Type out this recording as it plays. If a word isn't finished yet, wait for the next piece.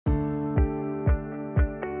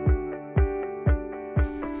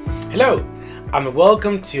Hello, and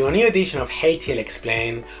welcome to a new edition of H.E.L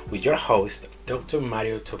Explains with your host, Dr.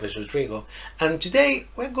 Mario Topes Rodrigo. And today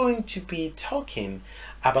we're going to be talking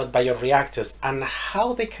about bioreactors and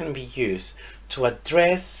how they can be used to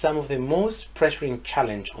address some of the most pressuring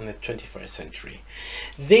challenges on the 21st century.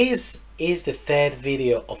 This is the third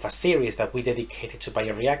video of a series that we dedicated to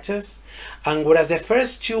bioreactors, and whereas the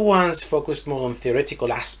first two ones focused more on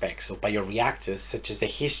theoretical aspects of bioreactors, such as the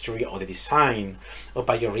history or the design of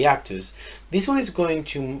bioreactors, this one is going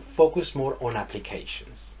to focus more on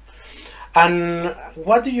applications. And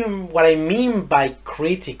what I mean by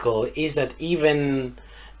critical is that even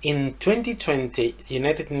in 2020, the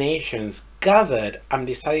United Nations gathered and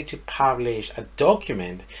decided to publish a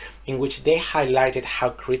document in which they highlighted how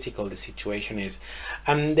critical the situation is.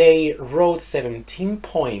 And they wrote 17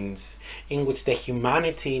 points in which the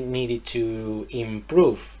humanity needed to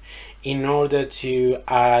improve in order to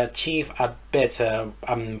achieve a better,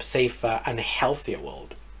 safer and healthier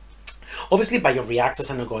world. Obviously,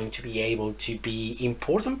 bioreactors are not going to be able to be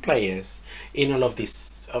important players in all of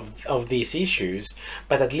these issues,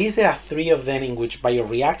 but at least there are three of them in which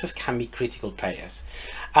bioreactors can be critical players.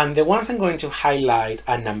 And the ones I'm going to highlight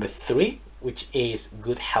are number 3, which is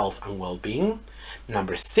good health and well-being,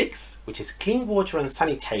 number 6, which is clean water and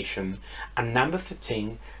sanitation, and number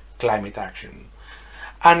 13, climate action.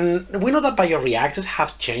 And we know that bioreactors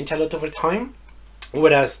have changed a lot over time.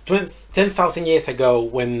 Whereas 10,000 years ago,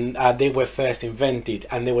 when they were first invented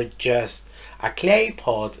and they were just a clay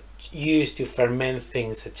pot used to ferment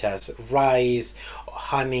things such as rice,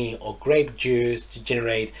 honey or grape juice to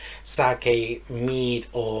generate sake, meat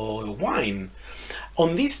or wine.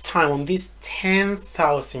 On this time, on these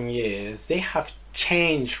 10,000 years, they have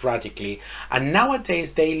changed radically, and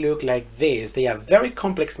nowadays they look like this. They are very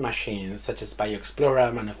complex machines such as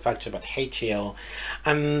BioExplorer manufactured by H.E.L,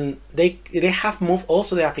 and they have moved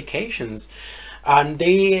also their applications, and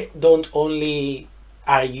they don't only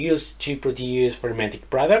are used to produce fermented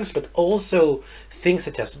products but also things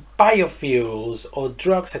such as biofuels or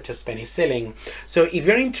drugs such as penicillin. So if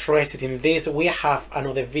you're interested in this, we have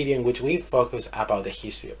another video in which we focus about the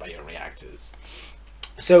history of bioreactors.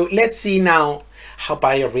 So let's see now how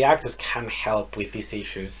bioreactors can help with these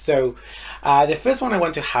issues. So the first one I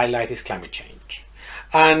want to highlight is climate change.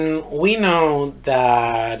 And we know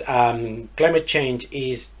that climate change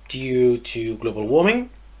is due to global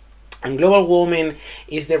warming. And global warming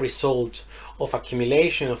is the result of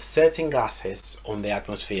accumulation of certain gases on the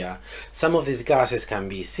atmosphere. Some of these gases can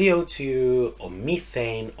be CO2 or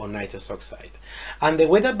methane or nitrous oxide. And the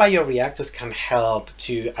way that bioreactors can help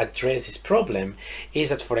to address this problem is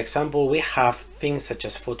that, for example, we have things such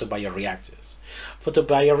as photobioreactors.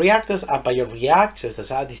 Photobioreactors are bioreactors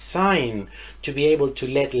that are designed to be able to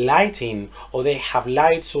let light in, or they have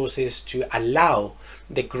light sources to allow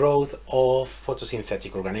the growth of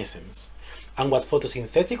photosynthetic organisms. And what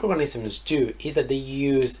photosynthetic organisms do is that they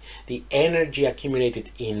use the energy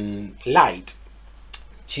accumulated in light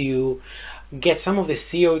to get some of the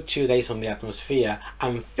CO2 that is on the atmosphere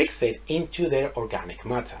and fix it into their organic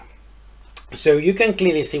matter. So you can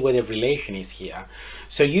clearly see where the relation is here.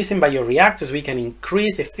 So using bioreactors, we can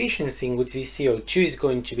increase the efficiency in which this CO2 is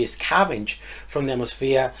going to be scavenged from the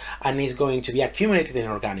atmosphere and is going to be accumulated in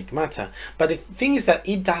organic matter. But the thing is that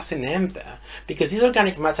it doesn't end there, because this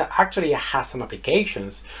organic matter actually has some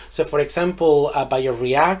applications. So for example,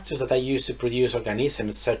 bioreactors that are used to produce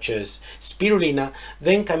organisms such as spirulina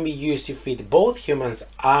then can be used to feed both humans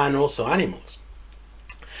and also animals.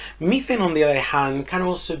 Methane, on the other hand, can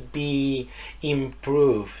also be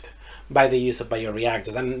improved by the use of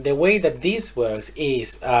bioreactors, and the way that this works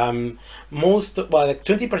is like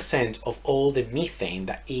 20% of all the methane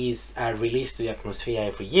that is released to the atmosphere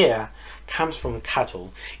every year comes from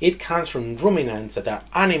cattle. It comes from ruminants, that are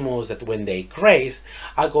animals that when they graze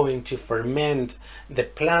are going to ferment the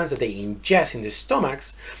plants that they ingest in their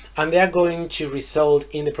stomachs, and they are going to result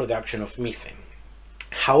in the production of methane.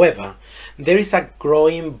 However, there is a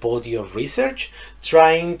growing body of research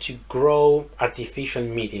trying to grow artificial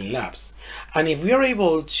meat in labs. And if we are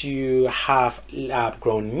able to have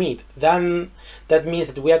lab-grown meat, then that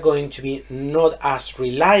means that we are going to be not as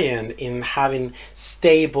reliant in having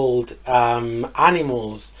stabled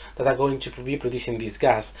animals that are going to be producing this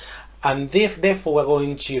gas. And therefore, we're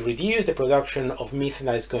going to reduce the production of methane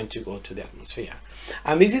that is going to go to the atmosphere.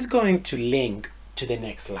 And this is going to link to the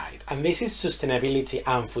next slide, and this is sustainability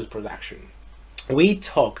and food production. We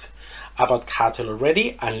talked about cattle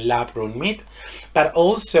already and lab-grown meat, but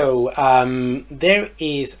also there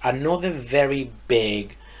is another very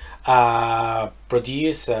big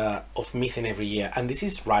producer of methane every year, and this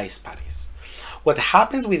is rice paddies. What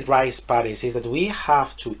happens with rice paddies is that we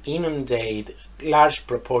have to inundate large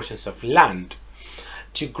proportions of land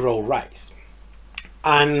to grow rice.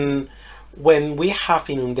 And when we have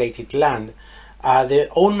inundated land, their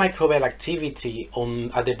own microbial activity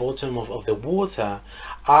at the bottom of the water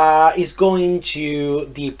is going to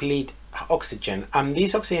deplete oxygen, and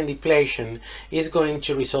this oxygen depletion is going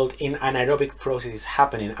to result in anaerobic processes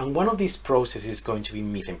happening, and one of these processes is going to be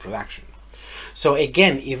methane production. So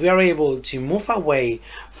again, if we are able to move away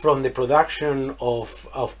from the production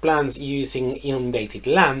of plants using inundated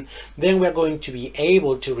land, then we're going to be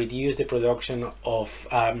able to reduce the production of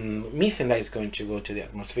methane that is going to go to the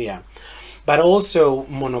atmosphere. But also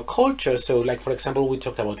monoculture, so like for example we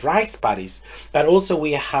talked about rice paddies, but also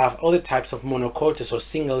we have other types of monocultures or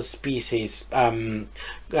single species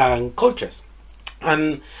cultures.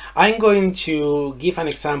 And I'm going to give an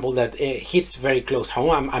example that hits very close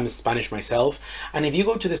home. I'm Spanish myself, and if you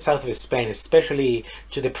go to the south of Spain, especially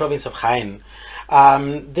to the province of Jaén,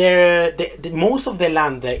 most of the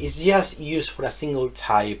land there is just used for a single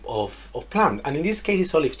type of plant, and in this case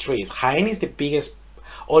it's olive trees. Jaén is the biggest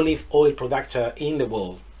olive oil producer in the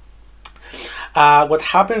world. What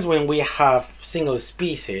happens when we have single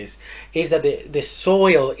species is that the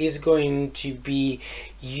soil is going to be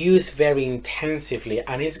used very intensively,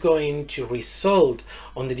 and is going to result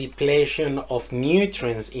on the depletion of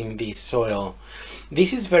nutrients in this soil.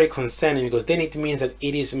 This is very concerning because then it means that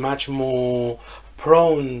it is much more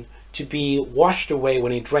prone to be washed away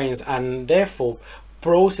when it rains, and therefore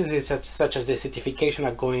processes such as desertification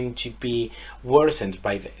are going to be worsened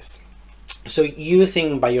by this. So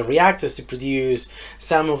using bioreactors to produce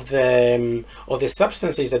some of the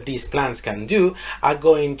substances that these plants can do are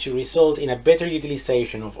going to result in a better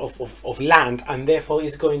utilization of land, and therefore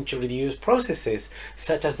is going to reduce processes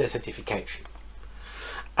such as desertification.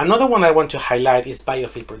 Another one I want to highlight is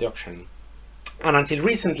biofuel production. And until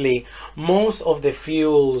recently, most of the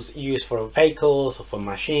fuels used for vehicles or for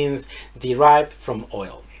machines derived from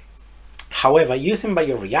oil. However, using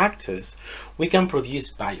bioreactors, we can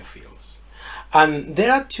produce biofuels. And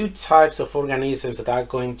there are two types of organisms that are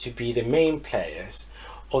going to be the main players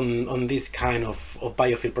on this kind of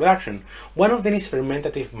biofuel production. One of them is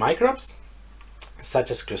fermentative microbes, such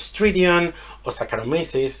as Clostridium or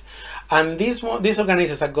Saccharomyces, and these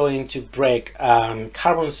organisms are going to break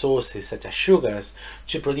carbon sources such as sugars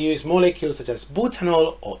to produce molecules such as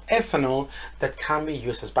butanol or ethanol that can be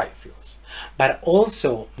used as biofuels. But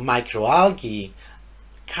also microalgae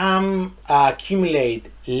can accumulate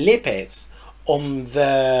lipids on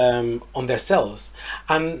their cells,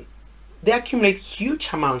 and they accumulate huge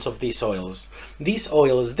amounts of these oils. These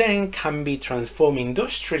oils then can be transformed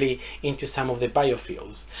industrially into some of the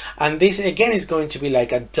biofuels, and this again is going to be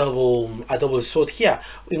like a double sword here.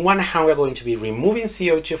 In one hand we're going to be removing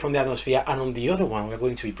CO2 from the atmosphere, and on the other one we're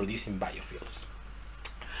going to be producing biofuels.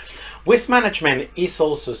 Waste management is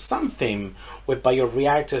also something where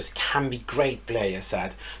bioreactors can be great players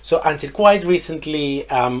at. So until quite recently,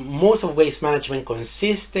 most of waste management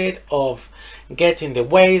consisted of getting the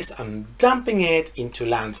waste and dumping it into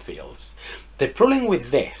landfills. The problem with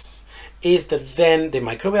this is that then the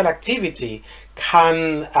microbial activity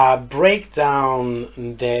can break down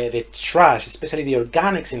the trash, especially the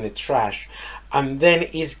organics in the trash, and then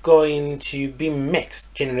is going to be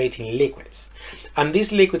mixed, generating liquids. And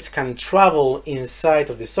these liquids can travel inside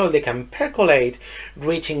of the soil, they can percolate,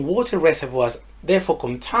 reaching water reservoirs, therefore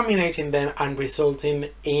contaminating them and resulting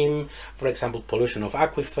in, for example, pollution of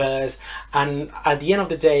aquifers, and at the end of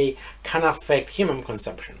the day can affect human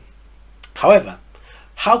consumption. However,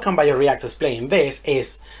 how can bioreactors play in this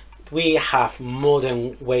is we have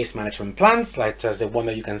modern waste management plants, like as the one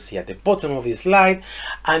that you can see at the bottom of this slide,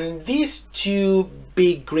 and these two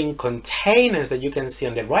big green containers that you can see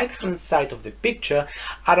on the right hand side of the picture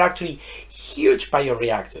are actually huge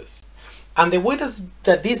bioreactors. And the way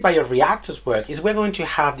that these bioreactors work is we're going to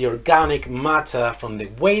have the organic matter from the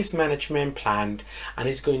waste management plant, and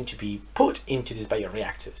it's going to be put into these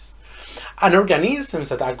bioreactors. And organisms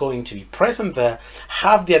that are going to be present there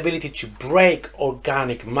have the ability to break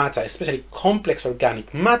organic matter, especially complex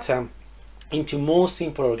organic matter, into more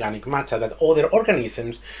simple organic matter that other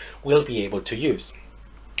organisms will be able to use.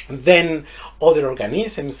 Then other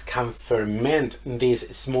organisms can ferment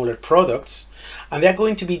these smaller products, and they're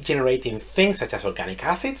going to be generating things such as organic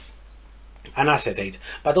acids and acetate,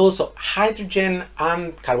 but also hydrogen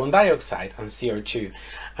and carbon dioxide and CO2.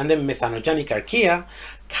 And then methanogenic archaea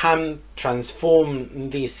can transform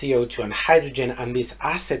this CO2 and hydrogen and this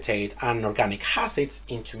acetate and organic acids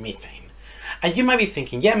into methane. And you might be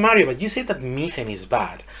thinking, yeah, Mario, but you said that methane is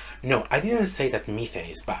bad. No, I didn't say that methane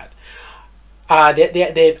is bad.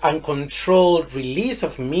 the uncontrolled release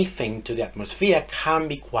of methane to the atmosphere can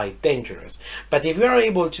be quite dangerous. But if we are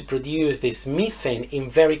able to produce this methane in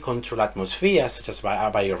very controlled atmospheres, such as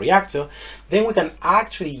a bioreactor, then we can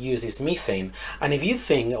actually use this methane. And if you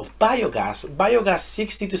think of biogas,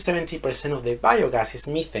 60 to 70% of the biogas is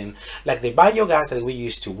methane, like the biogas that we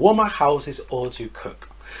use to warm our houses or to cook.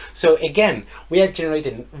 So again, we are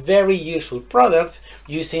generating very useful products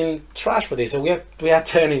using trash for this. So we are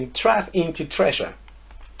turning trash into treasure.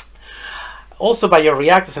 Also,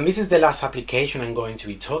 bioreactors, and this is the last application I'm going to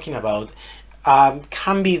be talking about,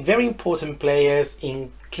 can be very important players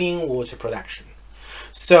in clean water production.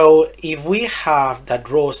 So if we have that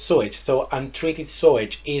raw sewage, so untreated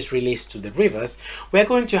sewage is released to the rivers, we're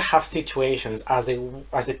going to have situations as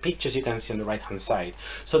the pictures you can see on the right hand side.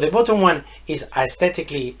 So the bottom one is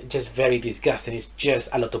aesthetically just very disgusting. It's just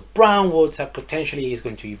a lot of brown water, potentially is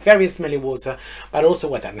going to be very smelly water, but also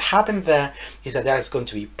what can happen there is that there's going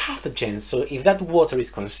to be pathogens. So if that water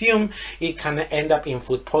is consumed, it can end up in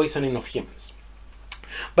food poisoning of humans.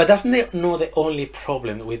 But that's not the only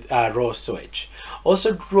problem with raw sewage.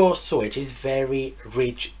 Also, raw sewage is very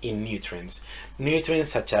rich in nutrients.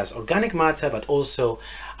 Nutrients such as organic matter, but also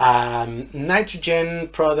nitrogen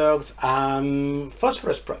products,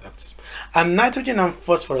 phosphorus products. Nitrogen and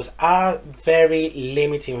phosphorus are very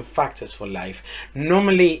limiting factors for life.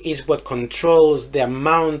 Normally is what controls the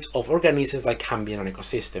amount of organisms that can be in an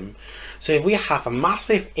ecosystem. So if we have a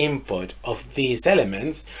massive input of these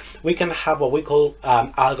elements, we can have what we call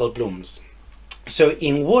algal blooms. So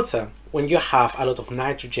in water, when you have a lot of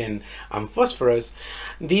nitrogen and phosphorus,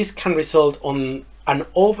 this can result on an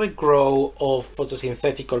overgrowth of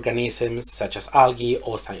photosynthetic organisms such as algae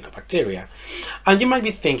or cyanobacteria. And you might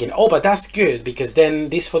be thinking, oh, but that's good, because then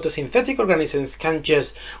these photosynthetic organisms can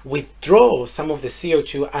just withdraw some of the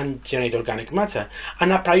CO2 and generate organic matter.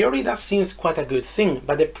 And a priori that seems quite a good thing,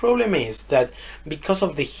 but the problem is that because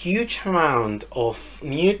of the huge amount of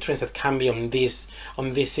nutrients that can be on this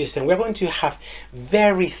system, we're going to have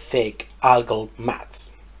very thick algal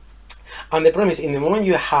mats. And the problem is, in the moment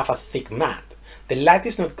you have a thick mat, the light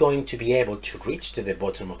is not going to be able to reach to the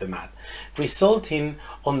bottom of the mat, resulting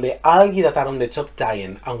on the algae that are on the top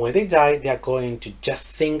dying, and when they die, they are going to just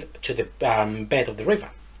sink to the bed of the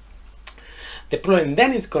river. The problem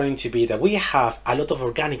then is going to be that we have a lot of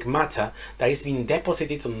organic matter that is being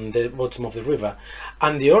deposited on the bottom of the river,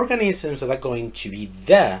 and the organisms that are going to be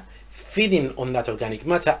there feeding on that organic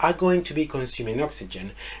matter are going to be consuming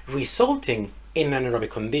oxygen, resulting in anaerobic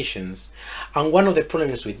conditions. And one of the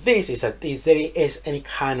problems with this is that if there is any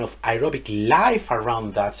kind of aerobic life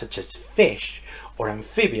around that, such as fish or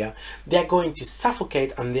amphibia, they are going to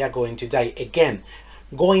suffocate and they are going to die, again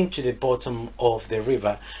going to the bottom of the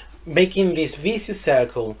river, making this vicious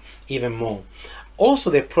circle even more. Also,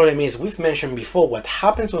 the problem is, we've mentioned before, what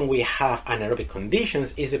happens when we have anaerobic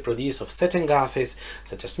conditions is the produce of certain gases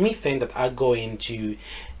such as methane that are going to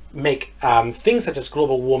make things such as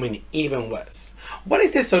global warming even worse. What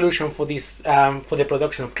is the solution for this, for the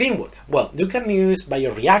production of clean water? Well, you can use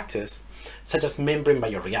bioreactors such as membrane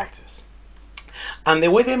bioreactors. And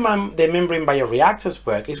the way the membrane bioreactors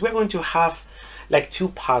work is we're going to have like two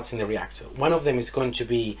parts in the reactor. One of them is going to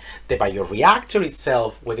be the bioreactor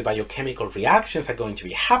itself, where the biochemical reactions are going to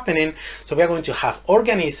be happening. So we are going to have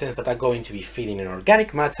organisms that are going to be feeding in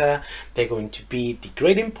organic matter, they're going to be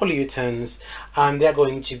degrading pollutants, and they're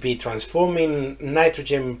going to be transforming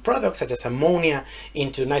nitrogen products such as ammonia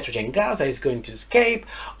into nitrogen gas that is going to escape,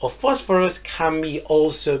 or phosphorus can be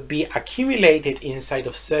also be accumulated inside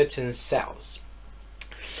of certain cells.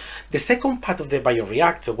 The second part of the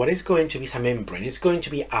bioreactor, what is going to be a membrane, is going to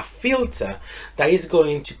be a filter that is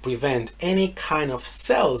going to prevent any kind of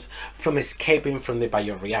cells from escaping from the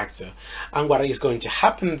bioreactor. And what is going to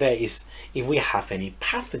happen there is, if we have any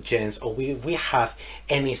pathogens or we have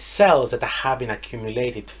any cells that have been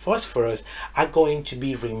accumulated phosphorus, are going to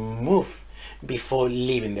be removed before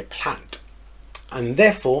leaving the plant. And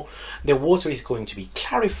therefore the water is going to be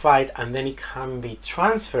clarified, and then it can be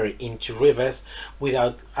transferred into rivers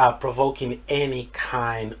without provoking any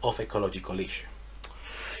kind of ecological issue.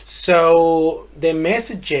 So the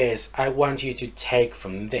messages I want you to take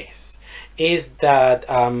from this is that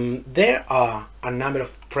there are a number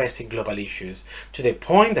of pressing global issues, to the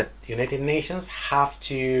point that the United Nations have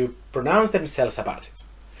to pronounce themselves about it.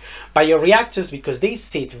 Bioreactors, because they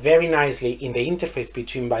sit very nicely in the interface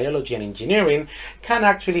between biology and engineering, can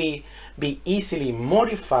actually be easily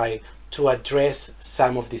modified to address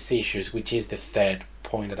some of these issues, which is the third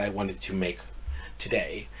point that I wanted to make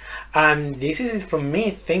today. This is it from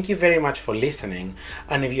me. Thank you very much for listening.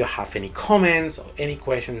 And if you have any comments or any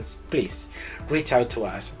questions, please reach out to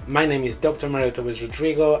us. My name is Dr. Mario Torres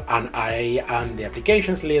Rodrigo, and I am the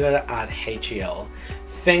applications leader at H.E.L.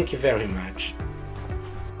 Thank you very much.